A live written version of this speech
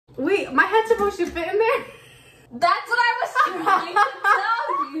Wait, my head's supposed to fit in there? That's what I was trying to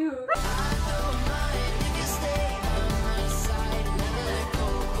tell you.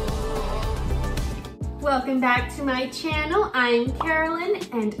 Welcome back to my channel. I'm Carolyn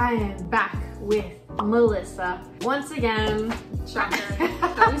and I am back with Melissa. Once again. Shocker.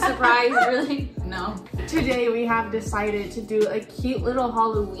 Are we surprised, really? No. Today we have decided to do a cute little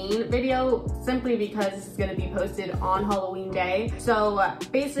Halloween video simply because this is going to be posted on Halloween day. So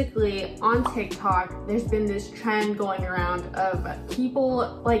basically on TikTok, there's been this trend going around of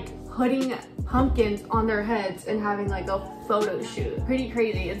people like putting pumpkins on their heads and having like a photo shoot. Pretty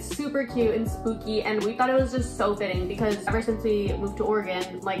crazy. It's super cute and spooky, and we thought it was just so fitting because ever since we moved to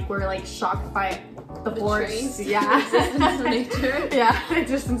Oregon, like we're like shocked by the forest. Yeah. Existence of nature. Yeah,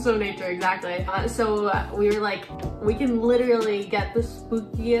 existence of nature, exactly. So we were like, we can literally get the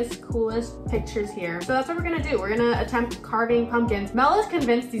spookiest, coolest pictures here. So that's what we're gonna do. We're gonna attempt carving pumpkins. Mel is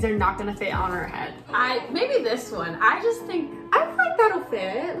convinced these are not gonna fit on her head. Maybe this one. I just think I feel like that'll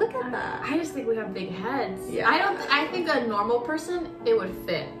fit. Look at that. I just think we have big heads. Yeah. I think a normal person, it would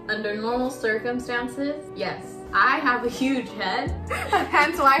fit. Under normal circumstances, yes. I have a huge head.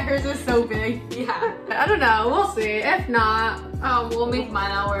 Hence why hers is so big. Yeah. I don't know, we'll see. If not, we'll make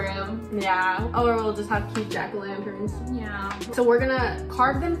mine, I'll wear them. yeah. Or we'll just have cute jack-o'-lanterns. Yeah. So we're gonna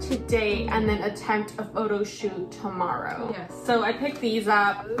carve them today and then attempt a photo shoot tomorrow. Yes. So I picked these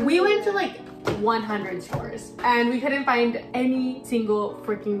up. We went to like 100 stores and we couldn't find any single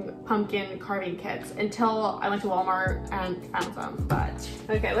freaking pumpkin carving kits until I went to Walmart and found some. But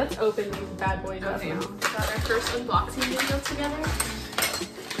okay, let's open these bad boys up now. Got our first unboxing video together.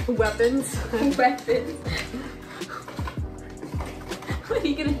 Weapons. Weapons. What are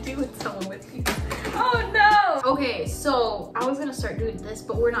you gonna do with someone with you? Oh no! Okay, so I was gonna start doing this,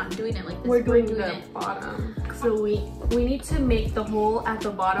 but we're not doing it like this. We're doing the bottom. So we need to make the hole at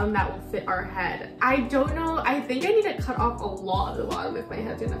the bottom that will fit our head. I don't know. I think I need to cut off a lot of the bottom if my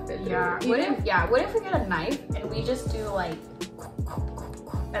head's gonna fit. Yeah. What if we get a knife and we just do like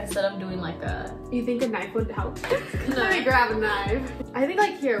instead of doing like a? You think a knife would help? Let me grab a knife. I think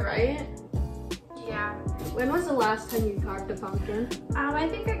like here, right? Yeah. When was the last time you carved a pumpkin? I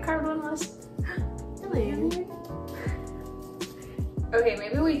think I carved one last. Really? Okay,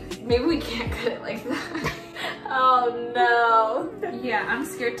 maybe we can't cut it like that. Oh no. Yeah, I'm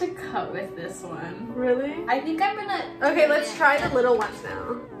scared to cut with this one. Really? I think I'm gonna. Okay, let's try the little ones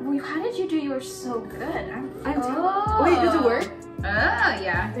now. Well, how did you do yours so good? Wait, does it work? Oh,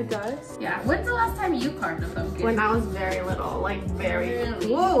 yeah. It does? Yeah. When's the last time you carved a pumpkin? When I was very little, like very. Really?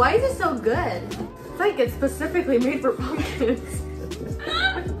 Whoa, why is it so good? It's like it's specifically made for pumpkins.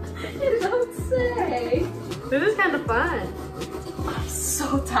 You don't say. This is kind of fun. I'm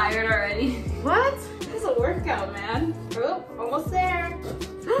so tired already. What? This is a workout, man. Oh, almost there.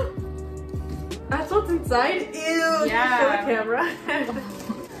 That's what's inside? Ew. Yeah. Show the camera.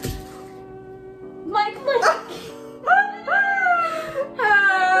 Mike.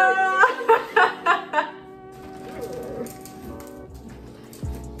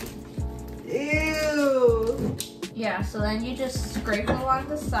 Ew. Yeah, so then you just scrape along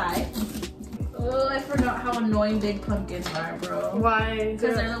the side. Oh, I forgot how annoying big pumpkins are, bro. Why?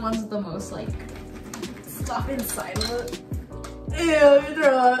 Because they're the ones with the most, like, stuff inside of it. Ew, you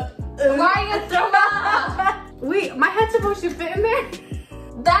throw up. Why are you throwing up? Wait, my head's supposed to fit in there?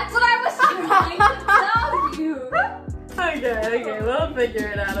 That's what I was trying to tell you. Okay, we'll figure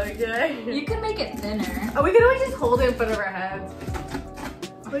it out, okay? You can make it thinner. Oh, we can always just hold it in front of our heads.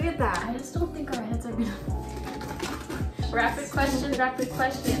 Look at that. I just don't think our heads are gonna... Rapid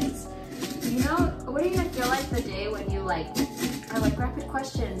questions. You know, what are you gonna feel like the day when you like are like rapid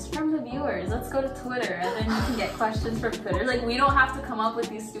questions from the viewers? Let's go to Twitter and then you can get questions from Twitter. Like we don't have to come up with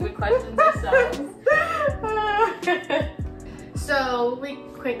these stupid questions ourselves. So we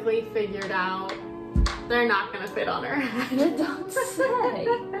quickly figured out they're not gonna fit on her head. You don't say.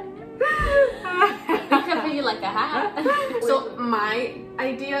 It could be like a hat. So my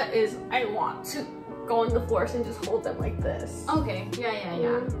idea is I want to go on the floors and just hold them like this. Okay,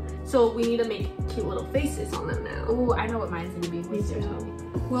 yeah. So we need to make cute little faces on them now. Ooh, I know what mine's gonna be. Me too.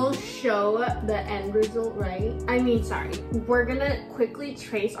 We'll show the end result, right? We're gonna quickly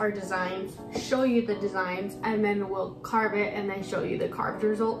trace our designs, show you the designs, and then we'll carve it and then show you the carved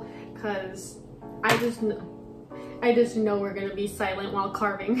result. Cause I just know we're gonna be silent while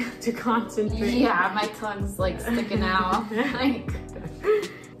carving to concentrate. Yeah, my tongue's like sticking out. Like,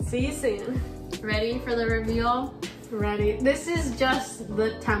 see you soon. Ready for the reveal? Ready. This is just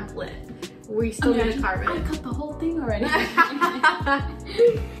the template. We still need to carve it. I cut the whole thing already.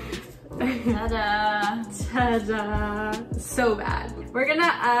 Ta-da! Ta-da! So bad. We're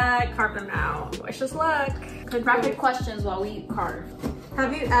gonna carve them now. Wish us luck. Rapid questions while we carve.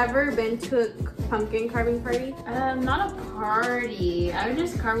 Have you ever been to a pumpkin carving party? Not a party. I would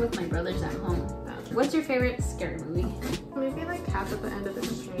just carve with my brothers at home. What's your favorite scary movie? Maybe like Cats at the End of the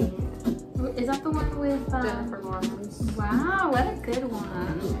Street. Is that the one with Jennifer Lawrence. Wow, what a good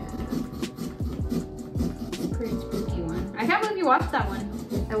one. Pretty spooky one. I can't believe you watched that one.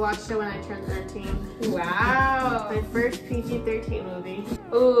 I watched it when I turned 13. Wow. My first PG-13 movie.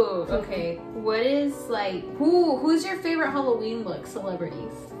 Oh, okay. What is like, who's your favorite Halloween look,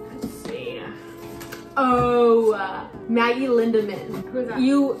 celebrities? Let's see. Oh, Maggie Lindemann. Who's that?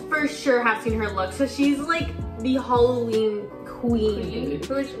 You for sure have seen her look. So she's like the Halloween queen.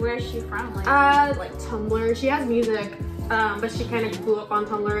 Where is she from? Like Tumblr. She has music, but she kind of blew up on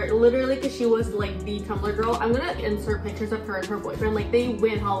Tumblr literally because she was like the Tumblr girl. I'm gonna insert pictures of her and her boyfriend. Like they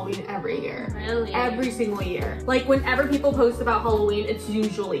win Halloween every year. Really? Every single year. Like whenever people post about Halloween, it's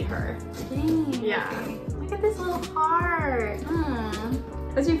usually her. Dang. Yeah. Okay. Look at this little heart.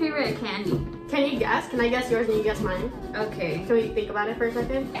 What's your favorite candy? Can you guess? Can I guess yours and you guess mine? Okay. Can we think about it for a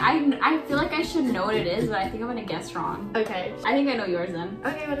second? I feel like I should know what it is, but I think I'm gonna guess wrong. Okay. I think I know yours then.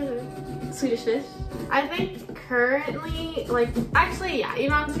 Okay, what is it? Swedish fish? I think currently, like, actually, yeah, you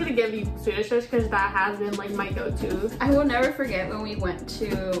know, I'm just gonna give you Swedish fish because that has been like my go-to. I will never forget when we went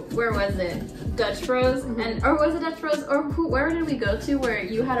to, where was it? Dutch Bros, or was it Dutch Bros, or where did we go to where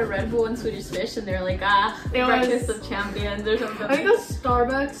you had a Red Bull and Swedish fish and they're like, breakfast of champions or something. I think it was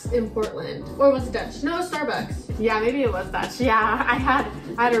Starbucks in Portland. Or was it Dutch? No, it was Starbucks. Yeah, maybe it was Dutch. Yeah, I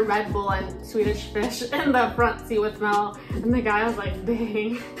had a Red Bull and Swedish fish in the front seat with Mel, and the guy was like,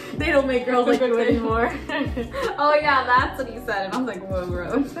 dang, they don't make girls like you anymore. Oh yeah, that's what he said, and I was like, whoa,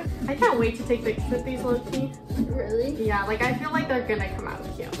 bro. I can't wait to take pictures with these low-key. Really? Yeah, like I feel like they're gonna come out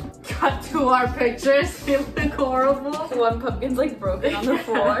cute. Cut to our pictures, they look horrible. One pumpkin's like broken on the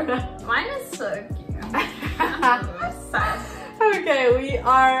floor. Mine is so cute. I'm obsessed. Okay, we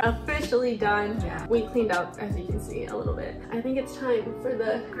are officially done. Yeah. We cleaned up, as you can see, a little bit. I think it's time for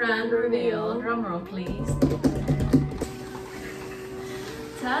the grand reveal. Drum roll, please.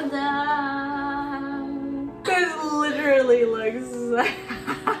 Ta-da! This literally looks...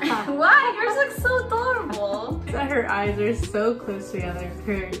 Why? Yours looks so adorable. Her eyes are so close together.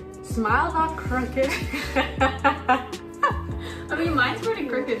 Her smile's all crooked. I mean, mine's pretty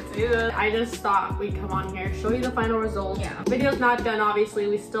crooked too. I just thought we'd come on here, show you the final result. Yeah. Video's not done, obviously.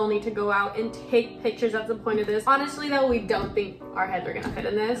 We still need to go out and take pictures. That's the point of this. Honestly though, we don't think our heads are gonna fit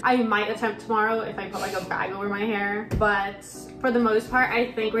in this. I might attempt tomorrow if I put like a bag over my hair, but for the most part,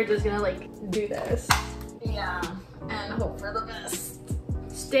 I think we're just gonna like do this. Yeah, and hope for the best.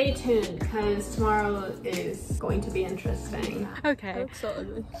 Stay tuned because tomorrow is going to be interesting. Okay. That's so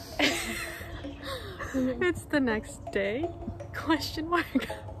ugly. It's the next day? Question mark.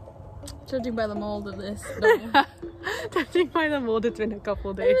 Judging by the mold of this. Judging by the mold, it's been a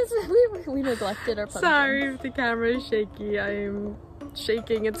couple days. We neglected our pumpkins. Sorry if the camera is shaky. I am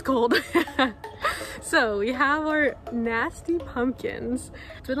shaking. It's cold. So we have our nasty pumpkins.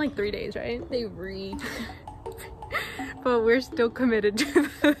 It's been like 3 days, right? They reek. But we're still committed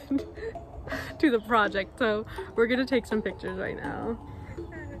to the project. So we're gonna take some pictures right now.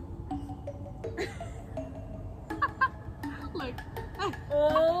 Look.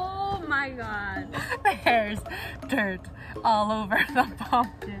 Oh my god. There's dirt all over the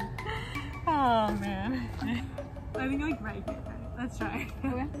pumpkin. Oh man. I think like right here. Let's try.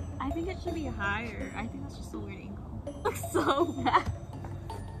 I think it should be higher. I think that's just a weird angle. Looks so bad.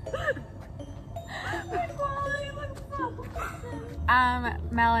 The quality looks so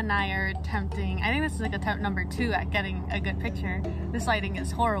bad. Mel and I are attempting, I think this is like attempt number 2 at getting a good picture. This lighting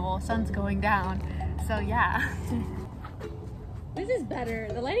is horrible, sun's going down. So yeah. This is better.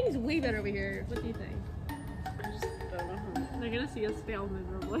 The lighting is way better over here. What do you think? I just don't know. They're gonna see us fail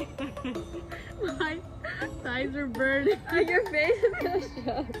miserably. My thighs are burning. Your face is so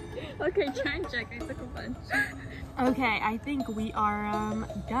show. Okay, try and check. I took a bunch. Okay, I think we are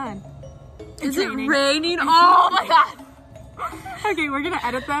done. Is it raining? Oh my god! Okay, we're gonna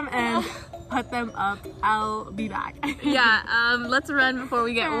edit them and put them up. I'll be back. Yeah, let's run before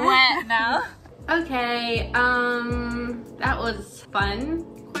we get wet now. Okay, that was fun,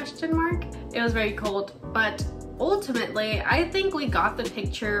 question mark. It was very cold, but ultimately, I think we got the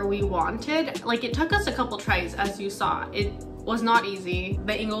picture we wanted. Like, it took us a couple tries, as you saw. It was not easy.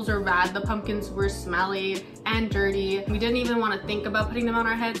 The angles were bad, the pumpkins were smelly and dirty. We didn't even want to think about putting them on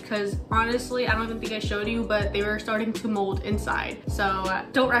our heads because honestly, I don't even think I showed you, but they were starting to mold inside. So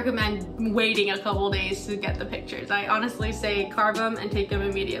don't recommend waiting a couple days to get the pictures. I honestly say carve them and take them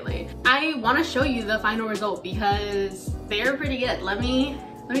immediately. I want to show you the final result because they're pretty good. Let me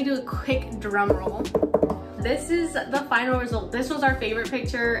do a quick drum roll. This is the final result. This was our favorite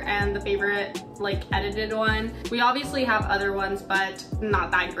picture and the favorite like edited one. We obviously have other ones, but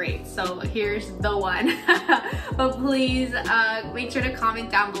not that great. So here's the one. But please make sure to comment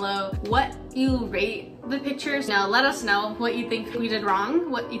down below what you rate the pictures. Now let us know what you think we did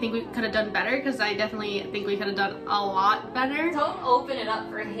wrong, what you think we could have done better, because I definitely think we could have done a lot better. Don't open it up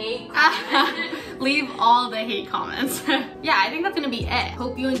for hate comments. Leave all the hate comments. Yeah, I think that's gonna be it.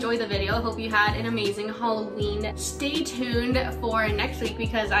 Hope you enjoyed the video. Hope you had an amazing Halloween. Stay tuned for next week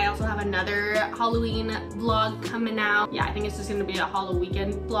because I also have another Halloween vlog coming out. Yeah, I think it's just gonna be a Halloween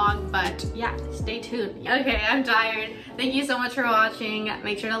weekend vlog, but yeah, stay tuned. Okay, I'm tired. Thank you so much for watching.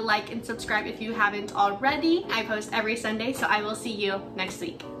 Make sure to like and subscribe if you haven't already. I post every Sunday, so I will see you next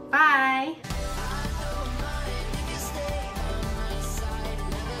week. Bye!